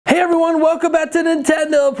everyone, welcome back to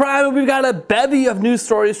Nintendo Prime. We've got a bevy of news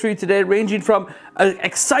stories for you today, ranging from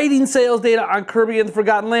exciting sales data on Kirby and the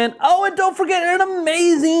Forgotten Land. Oh, and don't forget an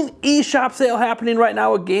amazing eShop sale happening right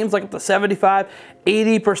now with games like up to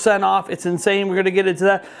 75–80% off. It's insane. We're going to get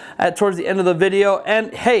into that towards the end of the video.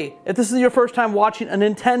 And hey, if this is your first time watching a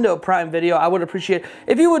Nintendo Prime video, I would appreciate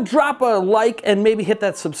if you would drop a like and maybe hit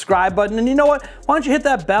that subscribe button. And you know what? Why don't you hit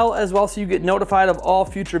that bell as well so you get notified of all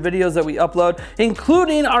future videos that we upload,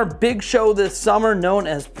 including our big show this summer known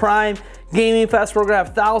as Prime Gaming Fest. We're gonna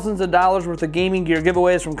have thousands of dollars worth of gaming gear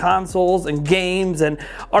giveaways from consoles and games and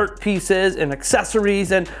art pieces and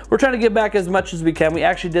accessories, and we're trying to give back as much as we can. We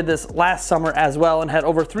actually did this last summer as well and had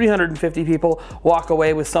over 350 people walk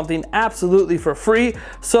away with something absolutely for free.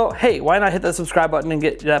 So hey, why not hit that subscribe button and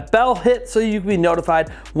get that bell hit so you can be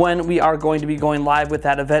notified when we are going to be going live with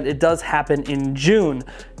that event. It does happen in June.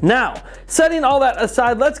 Now, setting all that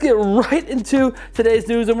aside, let's get right into today's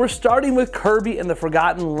news, and we're starting with Kirby and the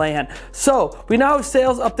Forgotten Land. So, we now have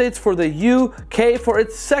sales updates for the UK for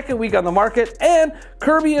its second week on the market, and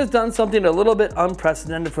Kirby has done something a little bit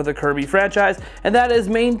unprecedented for the Kirby franchise, and that is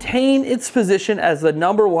maintain its position as the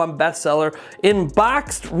 #1 bestseller in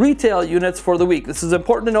boxed retail units for the week. This is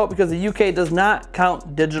important to note because the UK does not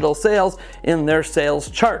count digital sales in their sales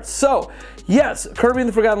charts. So, yes, Kirby and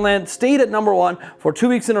the Forgotten Land stayed at #1 for 2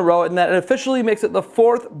 weeks in a row, and that officially makes it the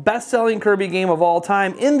 4th best-selling Kirby game of all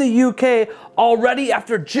time in the UK already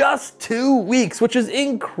after just 2 weeks, which is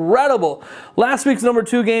incredible. Last week's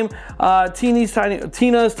 #2 game,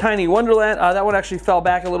 Tina's Tiny Wonderland, that one actually fell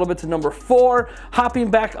back a little bit to #4. Hopping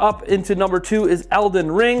back up into #2 is Elden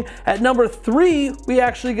Ring. At #3, we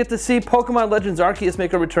actually get to see Pokemon Legends Arceus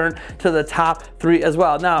make a return to the top 3 as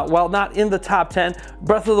well. Now, while not in the top 10,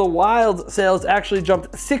 Breath of the Wild sales actually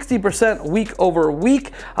jumped 60% week over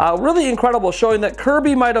week. Really incredible, showing that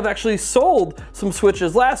Kirby might have actually sold some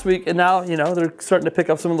Switches last week, and now, you know, they're starting to pick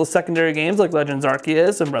up some of those secondary games like Legends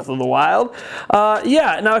Arceus and Breath of the Wild.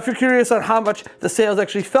 Yeah, now if you're curious on how much the sales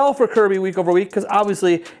actually fell for Kirby week over week, because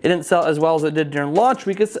obviously it didn't sell as well as it did during launch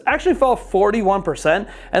week, it actually fell 41%,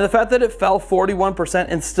 and the fact that it fell 41%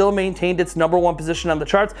 and still maintained its #1 position on the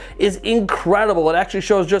charts is incredible. It actually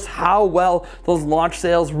shows just how well those launch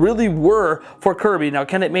sales really were for Kirby. Now,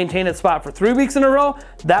 can it maintain its spot for 3 weeks in a row?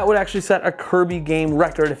 That would actually set a Kirby game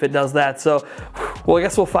record if it does that. So, well, I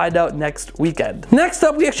guess we'll find out next weekend. Next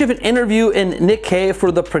up, we actually have an interview in Nick Kay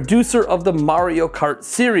for the producer of the Mario Kart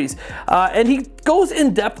series. And he goes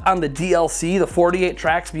in depth on the DLC, the 48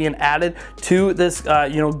 tracks being added to this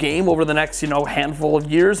game over the next handful of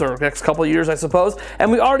years, or next couple of years, I suppose.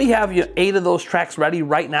 And we already have 8 of those tracks ready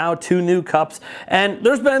right now, 2 new cups. And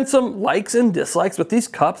there's been some likes and dislikes with these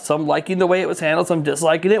cups, some liking the way it was handled, some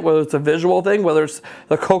disliking it, whether it's a visual thing, whether it's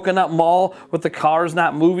the Coconut Mall with the cars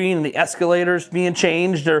not moving and the escalators being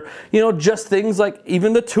changed, or just things like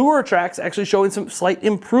even the tour tracks actually showing some slight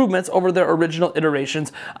improvements over their original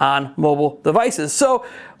iterations on mobile devices. So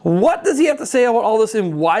what does he have to say about all this,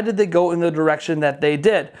 and why did they go in the direction that they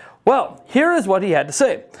did? Well, here is what he had to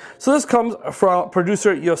say. So this comes from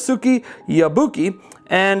producer Yosuke Yabuki,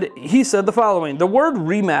 and he said the following: "The word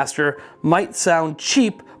remaster might sound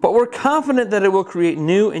cheap, but we're confident that it will create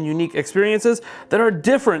new and unique experiences that are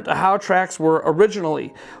different to how tracks were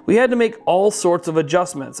originally. We had to make all sorts of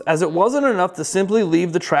adjustments, as it wasn't enough to simply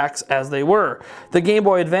leave the tracks as they were. The Game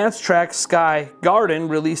Boy Advance track Sky Garden,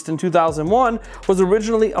 released in 2001, was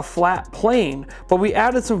originally a flat plane, but we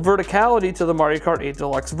added some verticality to the Mario Kart 8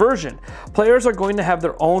 Deluxe version. Players are going to have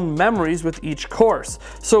their own memories with each course,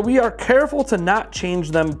 so we are careful to not change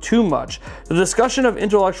them too much. The discussion of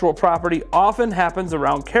intellectual property often happens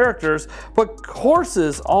around characters, but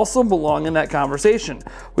courses also belong in that conversation.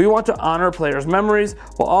 We want to honor players' memories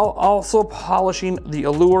while also polishing the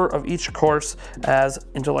allure of each course as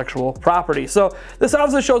intellectual property." So this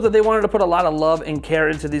obviously shows that they wanted to put a lot of love and care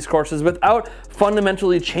into these courses without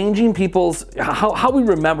fundamentally changing people's how we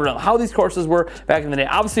remember them, how these courses were back in the day.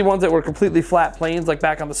 Obviously, ones that were completely flat planes like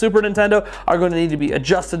back on the Super Nintendo are going to need to be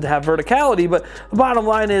adjusted to have verticality, but the bottom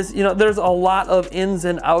line is, there's a lot of ins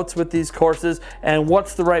and outs with these courses, and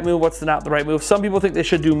what's the right move, what's not the right move. Some people think they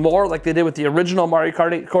should do more like they did with the original Mario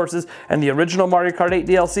Kart 8 courses and the original Mario Kart 8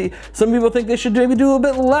 DLC. Some people think they should maybe do a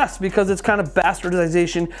bit less because it's kind of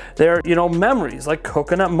bastardization their memories, like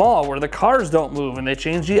Coconut Mall, where the cars don't move and they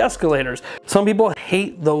change the escalators. Some people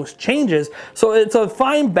hate those changes, so it's a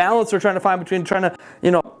fine balance they're trying to find between trying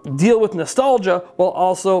to deal with nostalgia while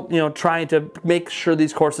also trying to make sure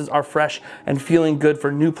these courses are fresh and feeling good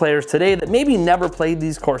for new players today that maybe never played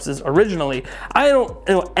these courses originally. I don't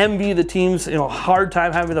envy the teams, hard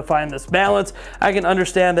time having to find this balance. I can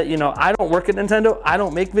understand that, I don't work at Nintendo. I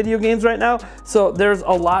don't make video games right now. So there's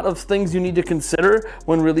a lot of things you need to consider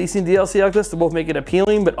when releasing DLC like this to both make it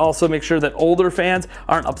appealing, but also make sure that older fans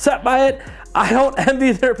aren't upset by it. I don't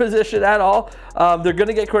envy their position at all. They're going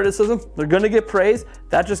to get criticism. They're going to get praise.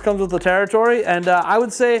 That just comes with the territory. And I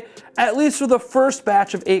would say, at least for the first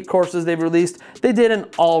batch of 8 courses they've released, they did an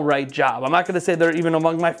all right job. I'm not going to say they're even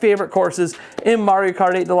among my favorite courses in Mario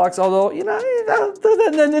Kart 8 Deluxe, although,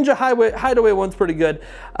 the Ninja Hideaway one's pretty good.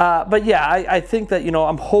 But yeah, I think that,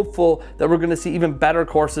 I'm hopeful that we're going to see even better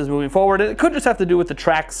courses moving forward. And it could just have to do with the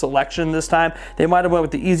track selection this time. They might have went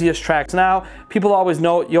with the easiest tracks now. People always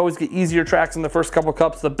know you always get easier tracks in the first couple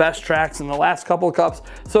cups, the best tracks in the last couple of cups.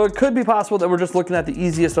 So it could be possible that we're just looking at the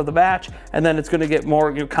easiest of the batch, and then it's going to get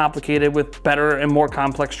more complicated with better and more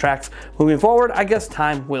complex tracks moving forward. I guess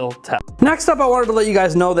time will tell. Next up, I wanted to let you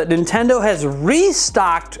guys know that Nintendo has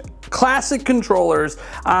restocked classic controllers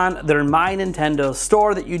on their My Nintendo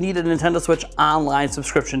store that you need a Nintendo Switch Online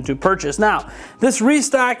subscription to purchase. Now, this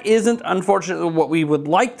restock isn't unfortunately what we would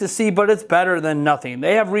like to see, but it's better than nothing.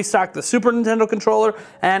 They have restocked the Super Nintendo controller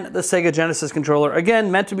and the Sega Genesis controller, again,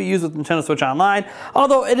 meant to be used with Nintendo Switch Online,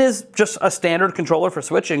 although it is just a standard controller for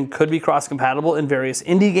Switch and could be cross-compatible in various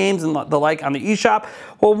indie games and the like on the eShop.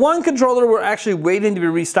 Well, one controller we're actually waiting to be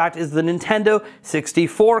restocked is the Nintendo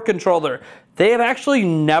 64 controller. They have actually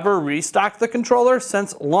never restocked the controller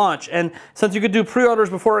since launch, and since you could do pre-orders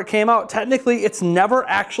before it came out, technically it's never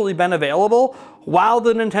actually been available while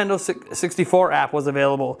the Nintendo 64 app was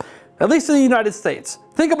available, at least in the United States.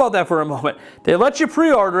 Think about that for a moment. They let you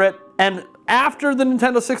pre-order it, and after the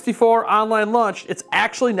Nintendo 64 online launched, it's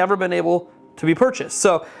actually never been able to be purchased.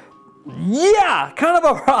 So yeah, kind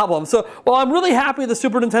of a problem. So while I'm really happy the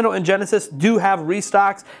Super Nintendo and Genesis do have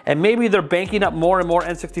restocks, and maybe they're banking up more and more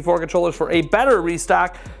N64 controllers for a better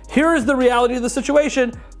restock, here is the reality of the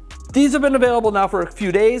situation. These have been available now for a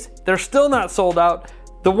few days. They're still not sold out.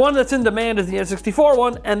 The one that's in demand is the N64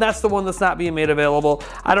 one, and that's the one that's not being made available.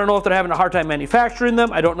 I don't know if they're having a hard time manufacturing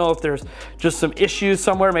them. I don't know if there's just some issues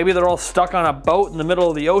somewhere. Maybe they're all stuck on a boat in the middle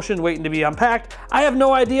of the ocean waiting to be unpacked. I have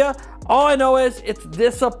no idea. All I know is it's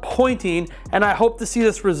disappointing, and I hope to see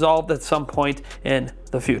this resolved at some point in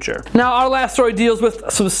the future. Now, our last story deals with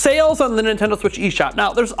some sales on the Nintendo Switch eShop.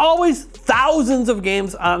 Now, there's always thousands of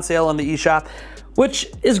games on sale on the eShop, which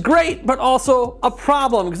is great, but also a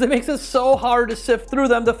problem because it makes it so hard to sift through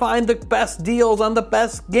them to find the best deals on the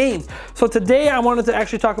best games. So today I wanted to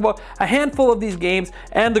actually talk about a handful of these games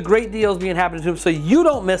and the great deals being happening to them so you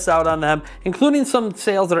don't miss out on them, including some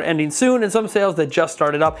sales that are ending soon and some sales that just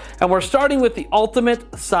started up. And we're starting with the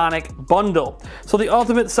Ultimate Sonic Bundle. So the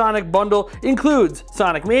Ultimate Sonic Bundle includes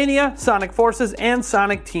Sonic Mania, Sonic Forces, and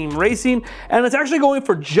Sonic Team Racing, and it's actually going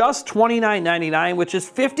for just $29.99, which is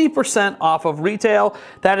 50% off of retail.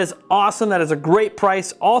 That is awesome. That is a great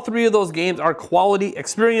price. All 3 of those games are quality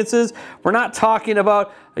experiences. We're not talking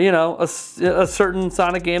about, a certain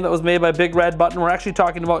Sonic game that was made by Big Red Button. We're actually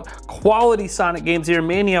talking about quality Sonic games here.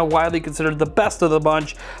 Mania, widely considered the best of the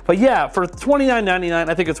bunch. But yeah, for $29.99,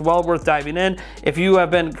 I think it's well worth diving in. If you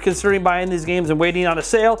have been considering buying these games and waiting on a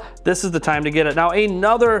sale, this is the time to get it. Now,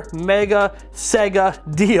 another mega Sega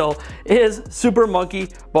deal is Super Monkey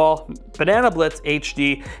Ball Banana Blitz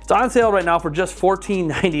HD. It's on sale right now for just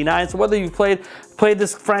 $14.99. So whether you've played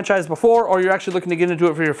this franchise before or you're actually looking to get into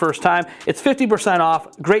it for your first time, it's 50% off.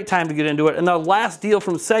 Great time to get into it. And the last deal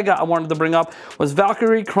from Sega I wanted to bring up was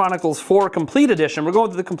Valkyrie Chronicles 4 Complete Edition. We're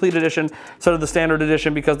going to the Complete Edition instead of the Standard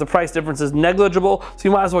Edition because the price difference is negligible, so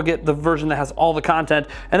you might as well get the version that has all the content.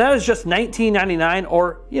 And that is just $19.99,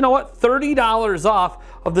 or you know what, $30 off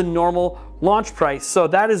of the normal launch price. So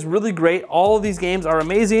that is really great. All of these games are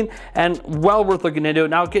amazing and well worth looking into.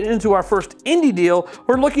 Now, getting into our first indie deal,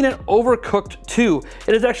 we're looking at Overcooked 2.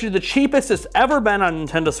 It is actually the cheapest it's ever been on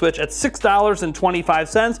Nintendo Switch at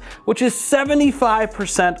 $6.25, which is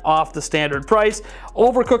 75% off the standard price.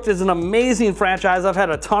 Overcooked is an amazing franchise. I've had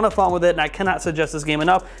a ton of fun with it, and I cannot suggest this game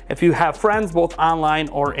enough if you have friends both online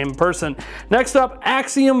or in person. Next up,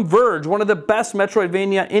 Axiom Verge, one of the best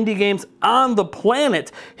Metroidvania indie games on the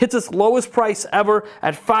planet, hits its lowest price ever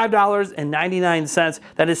at $5.99.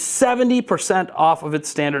 That is 70% off of its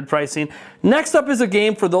standard pricing. Next up is a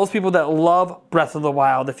game for those people that love Breath of the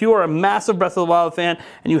Wild. If you are a massive Breath of the Wild fan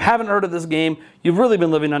and you haven't heard of this game, you've really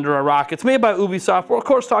been living under a rock. It's made by Ubisoft. We're of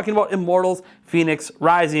course talking about Immortals Phoenix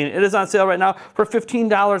Rising. It is on sale right now for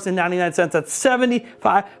 $15.99. That's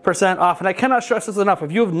 75% off. And I cannot stress this enough.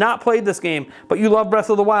 If you have not played this game, but you love Breath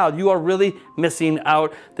of the Wild, you are really missing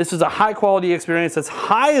out. This is a high quality experience that's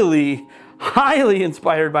highly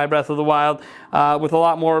inspired by Breath of the Wild, with a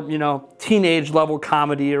lot more, you know, teenage level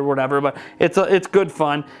comedy or whatever, but it's good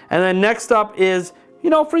fun. And then next up is, you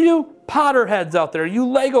know, for you Potterheads out there, you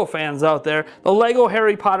Lego fans out there, the Lego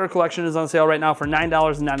Harry Potter collection is on sale right now for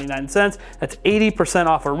 $9.99. That's 80%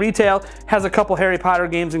 off of retail. Has a couple Harry Potter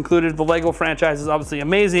games included. The Lego franchise is obviously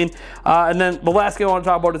amazing. And then the last game I want to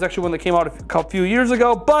talk about is actually one that came out a few years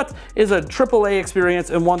ago, but is a AAA experience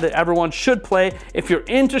and one that everyone should play if you're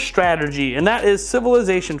into strategy, and that is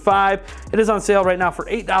Civilization 5. It is on sale right now for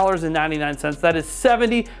 $8.99. That is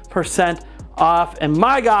 70% off, and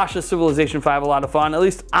my gosh, is Civilization 5 a lot of fun. At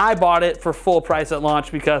least I bought it for full price at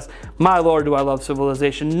launch because my lord do I love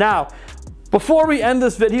Civilization. Now, before we end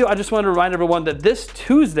this video, I just want to remind everyone that this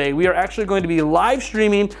Tuesday we are actually going to be live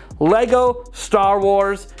streaming Lego Star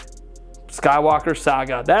Wars Skywalker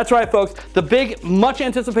Saga. That's right, folks. The big, much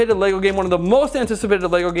anticipated Lego game, one of the most anticipated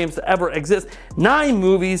Lego games to ever exist. 9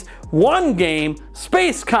 movies, 1 game,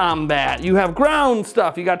 space combat. You have ground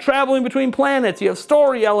stuff. You got traveling between planets. You have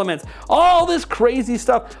story elements. All this crazy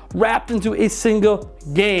stuff wrapped into a single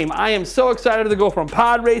game. I am so excited to go from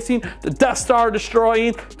pod racing to Death Star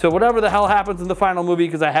destroying to whatever the hell happens in the final movie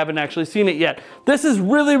because I haven't actually seen it yet. This is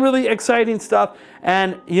really exciting stuff.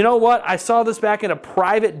 And you know what? I saw this back in a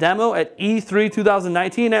private demo at E3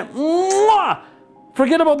 2019 and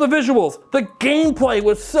forget about the visuals. The gameplay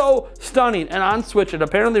was so stunning. And on Switch, it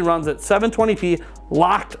apparently runs at 720p,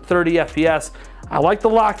 locked 30 FPS. I like the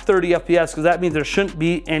locked 30 FPS because that means there shouldn't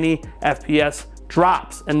be any FPS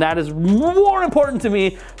drops, and that is more important to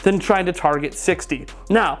me than trying to target 60.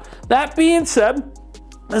 Now, that being said,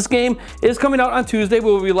 this game is coming out on Tuesday.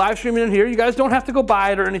 We will be live streaming it here. You guys don't have to go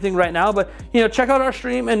buy it or anything right now, but you know, check out our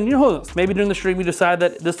stream, and you know, who knows, maybe during the stream you decide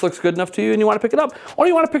that this looks good enough to you and you want to pick it up, or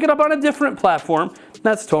you want to pick it up on a different platform.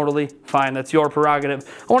 That's totally fine. That's your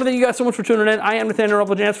prerogative. I want to thank you guys so much for tuning in. I am Nathaniel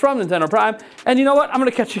Jans from Nintendo Prime, and you know what? I'm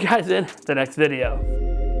going to catch you guys in the next video.